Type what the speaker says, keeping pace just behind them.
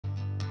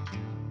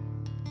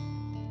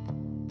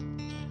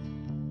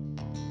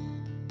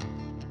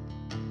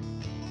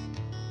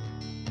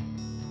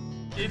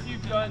If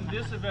you've done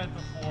this event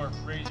before,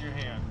 raise your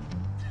hand.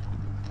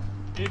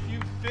 If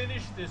you've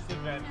finished this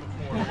event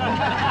before,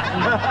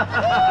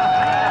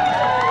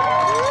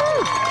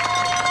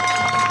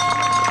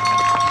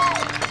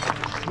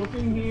 look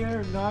in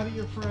here, nod at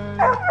your friend.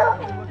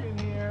 Look in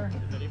here.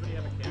 Does anybody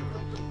have a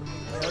camera?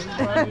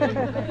 Everybody?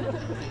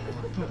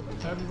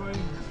 Everybody?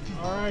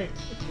 All right.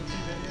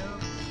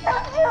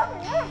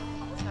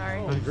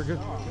 Sorry. You're good.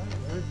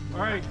 All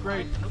right,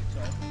 great.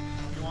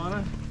 You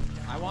wanna?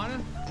 I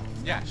wanna?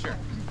 Yeah, sure.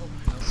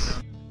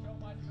 Thank you so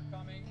much for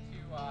coming to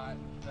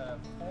the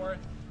 4th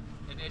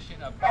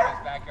edition of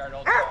Bubba's Backyard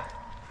Ultra.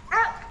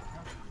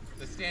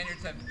 The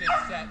standards have been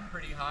set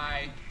pretty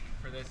high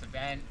for this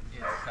event.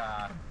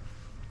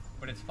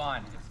 But it's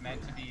fun. It's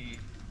meant to be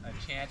a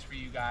chance for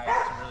you guys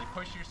to really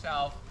push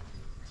yourself,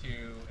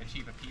 to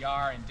achieve a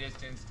PR in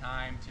distance,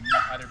 time, to meet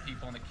other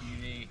people in the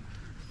community.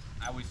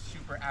 I was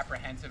super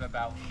apprehensive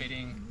about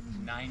fitting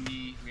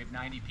 90, we have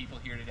 90 people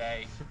here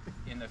today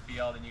in the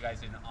field, and you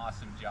guys did an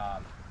awesome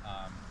job.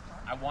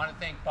 I want to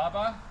thank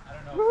Bubba. I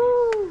don't know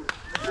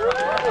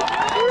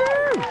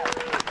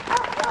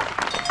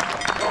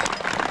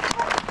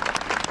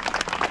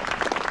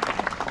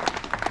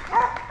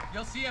if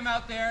you'll see him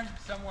out there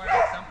somewhere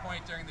at some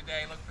point during the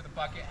day. Look for the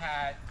bucket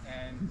hat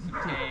and some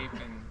tape,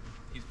 and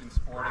he's been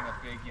sporting a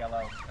big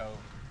yellow coat.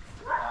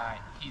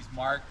 He's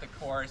marked the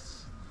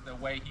course the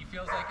way he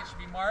feels like it should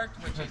be marked,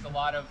 which is a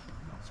lot of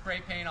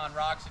spray paint on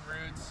rocks and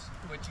roots,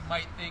 which you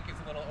might think is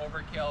a little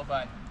overkill,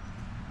 but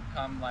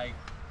come like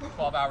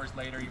 12 hours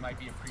later, you might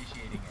be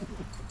appreciating it.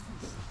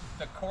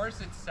 The course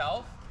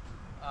itself,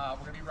 we're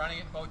going to be running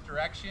it in both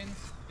directions.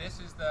 This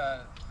is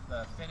the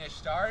finish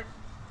start.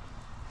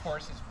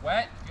 Course is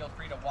wet. Feel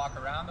free to walk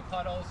around the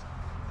puddles.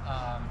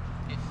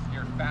 If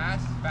you're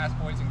fast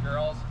boys and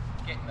girls,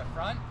 get in the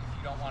front if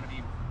you don't want to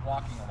be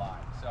walking a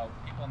lot. So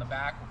people in the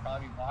back will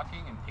probably be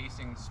walking and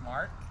pacing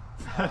smart.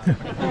 But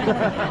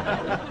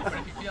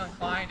if you feel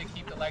inclined to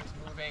keep the legs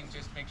moving,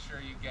 just make sure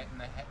you get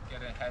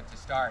ahead to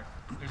start.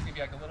 There's going to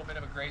be like a little bit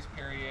of a grace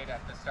period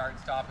at the start and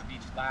stop of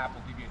each lap.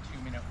 We'll give you a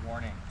 2-minute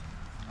warning.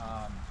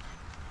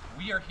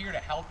 We are here to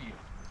help you.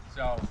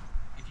 So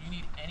if you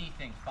need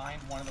anything,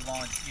 find one of the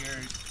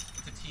volunteers.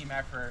 It's a team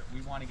effort.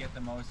 We want to get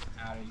the most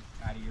out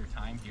of your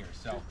time here.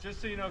 So just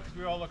so you know, because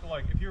we all look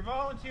alike. If you're a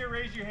volunteer,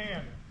 raise your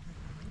hand.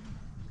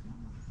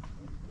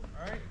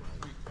 All right.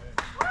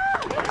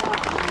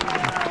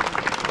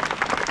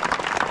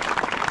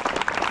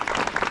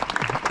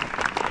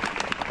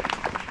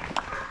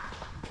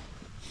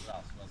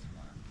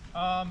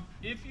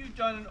 If you've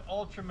done an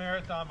ultra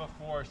marathon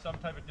before, some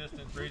type of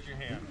distance, raise your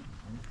hand.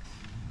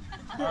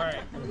 All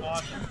right,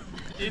 awesome.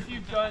 If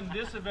you've done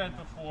this event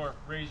before,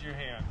 raise your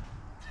hand.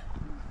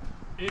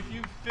 If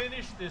you've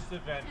finished this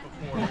event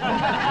before,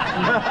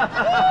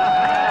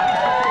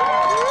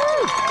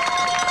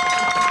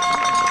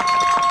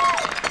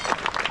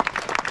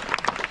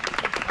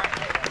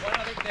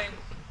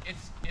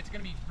 it's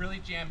going to be really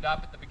jammed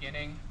up at the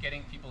beginning,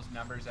 getting people's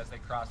numbers as they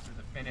cross through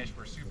the finish.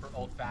 We're super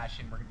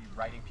old-fashioned. We're going to be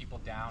writing people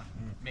down.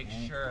 Make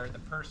sure the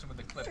person with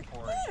the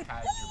clipboard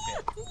has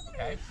your bib,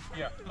 okay?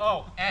 Yeah.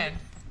 Oh, and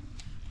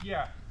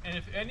yeah. And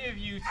if any of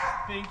you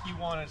think you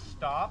want to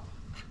stop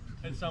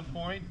at some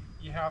point,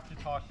 you have to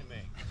talk to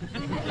me.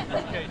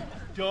 Okay.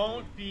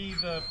 Don't be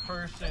the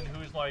person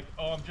who's like,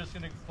 oh, I'm just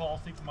going to fall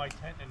asleep in my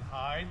tent and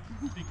hide,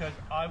 because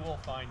I will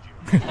find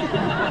you.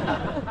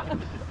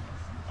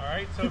 All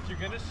right, so if you're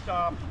going to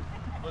stop,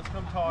 let's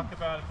come talk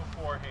about it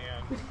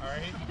beforehand, all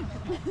right?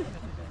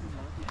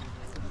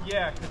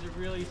 Yeah, because it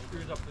really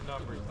screws up the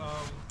numbers.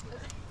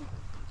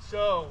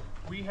 So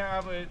we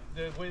have it,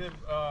 the way that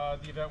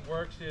the event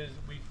works is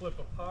we flip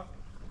a puck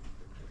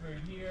through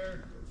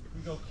here,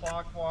 we go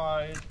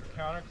clockwise or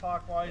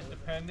counterclockwise,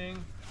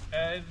 depending.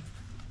 Ed,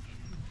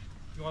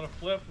 you want to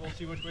flip? We'll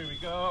see which way we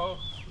go.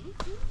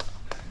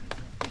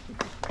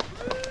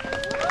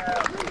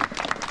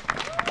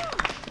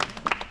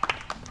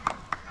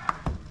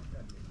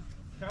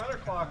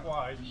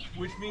 Counterclockwise,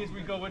 which means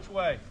we go which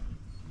way?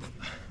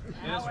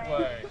 This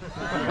way.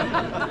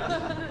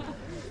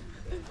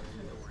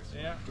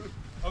 Yeah.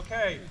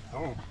 Okay.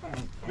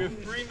 We have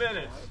 3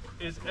 minutes.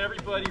 Is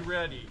everybody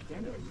ready?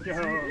 What's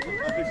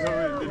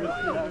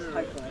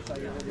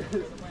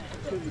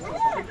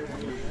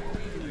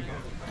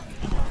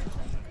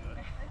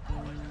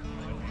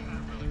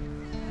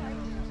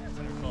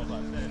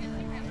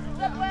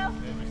up, Will?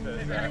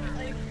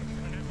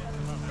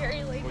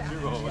 Very late. What's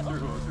your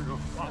goal?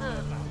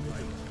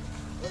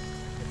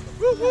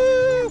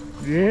 Woohoo!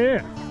 Yeah.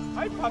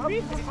 Hi, puppy.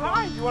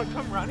 Hi. You want to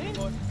come running?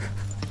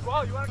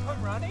 Wow, you want to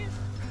come running?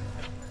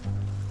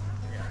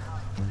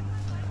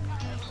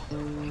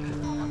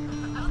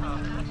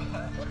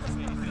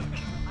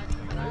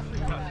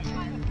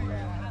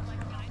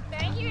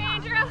 Thank you,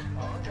 Andrew.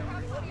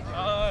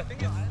 I think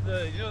it's the,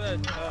 you know that,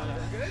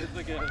 it's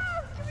like a...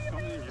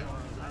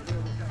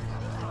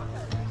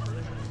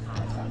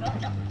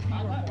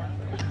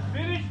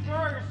 Finish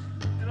first,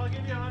 and I'll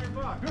give you $100.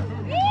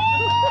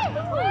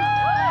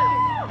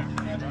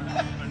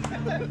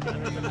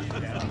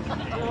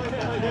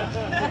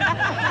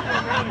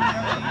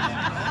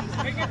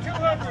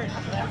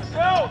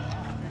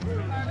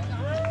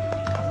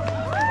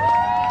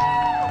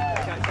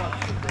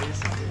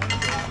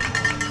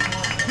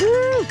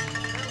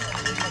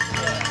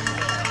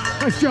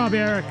 Nice job,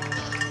 Eric.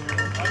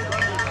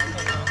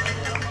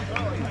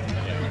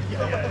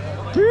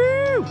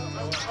 Woo!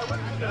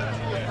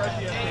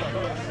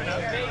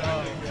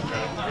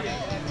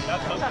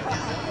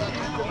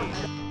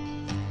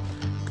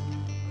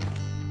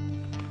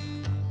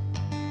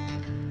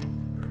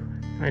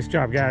 Nice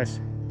job, guys.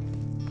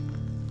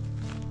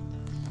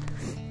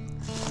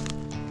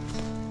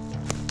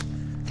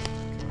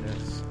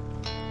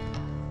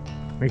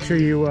 Make sure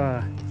you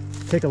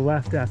take a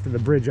left after the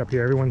bridge up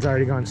here. Everyone's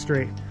already gone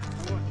straight.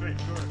 I'm going straight,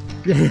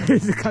 sure. Yeah,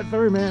 it's a cut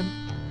through, man.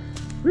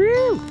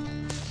 Woo!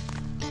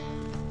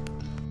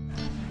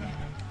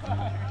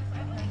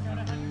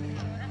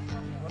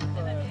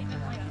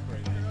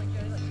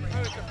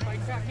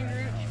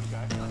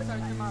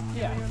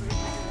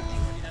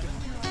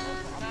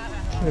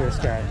 Look at this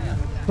guy.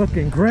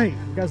 Looking great.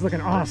 You guys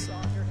looking awesome.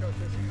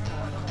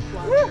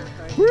 Woo!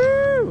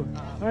 Woo!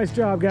 Nice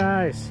job,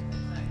 guys.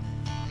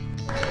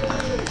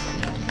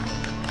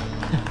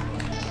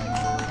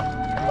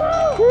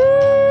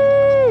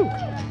 Woo!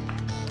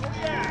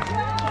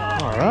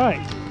 All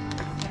right.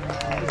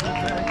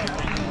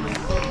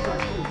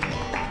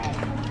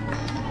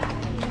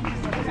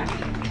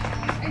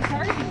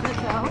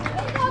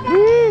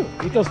 Woo!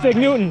 Eat those Fig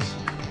Newtons.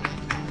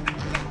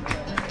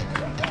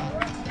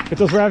 Get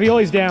those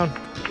raviolis down.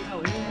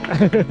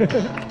 You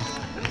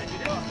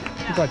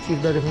got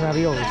cheeseburgers and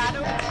raviolis.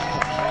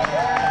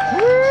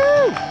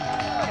 Woo!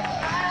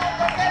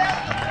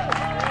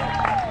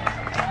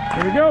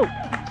 Here we go.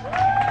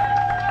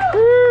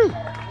 Woo!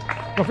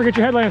 Don't forget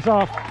your headlamps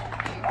off.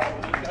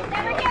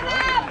 Never give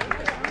up.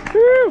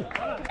 Woo!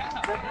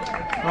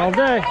 All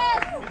day.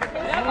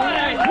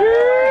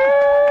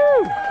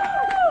 Woo!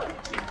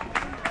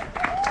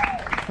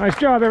 Nice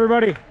job,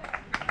 everybody.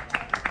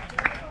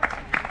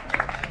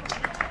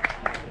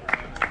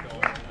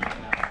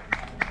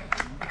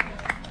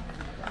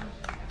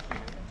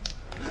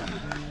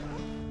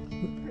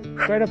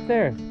 Right up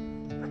there.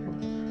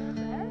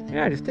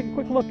 Yeah, just take a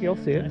quick look, you'll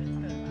see it.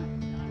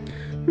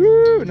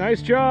 Woo!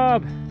 Nice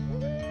job.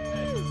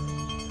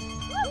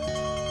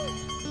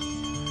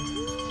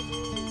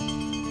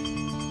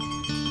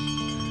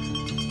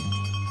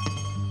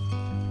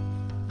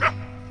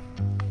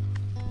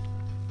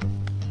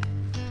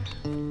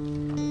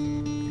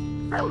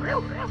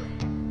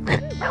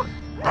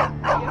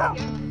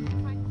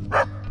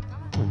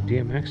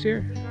 DMX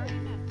here?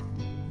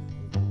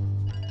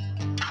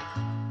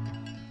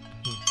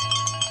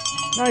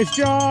 Nice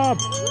job!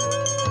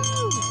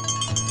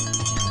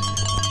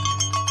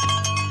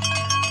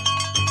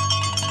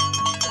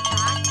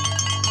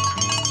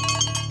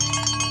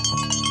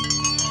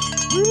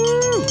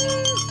 Woo!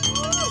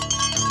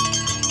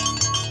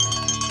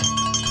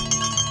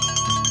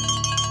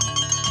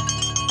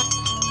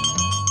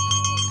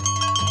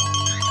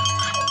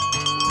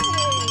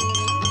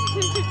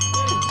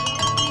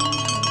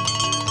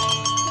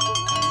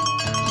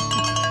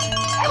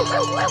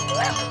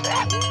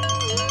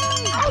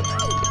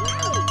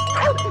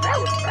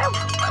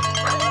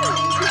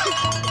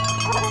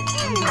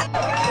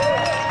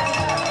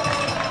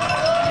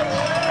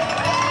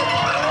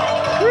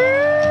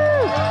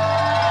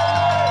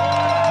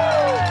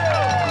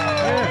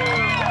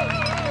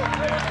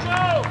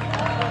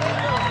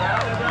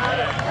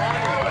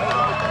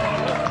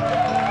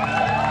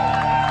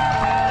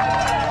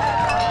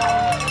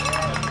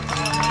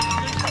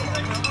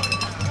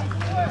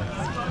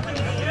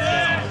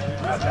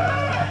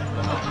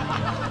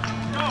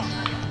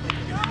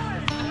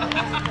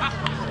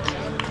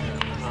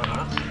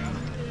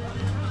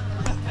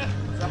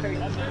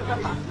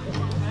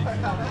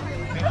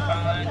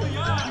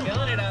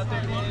 Killing it out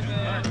there, David.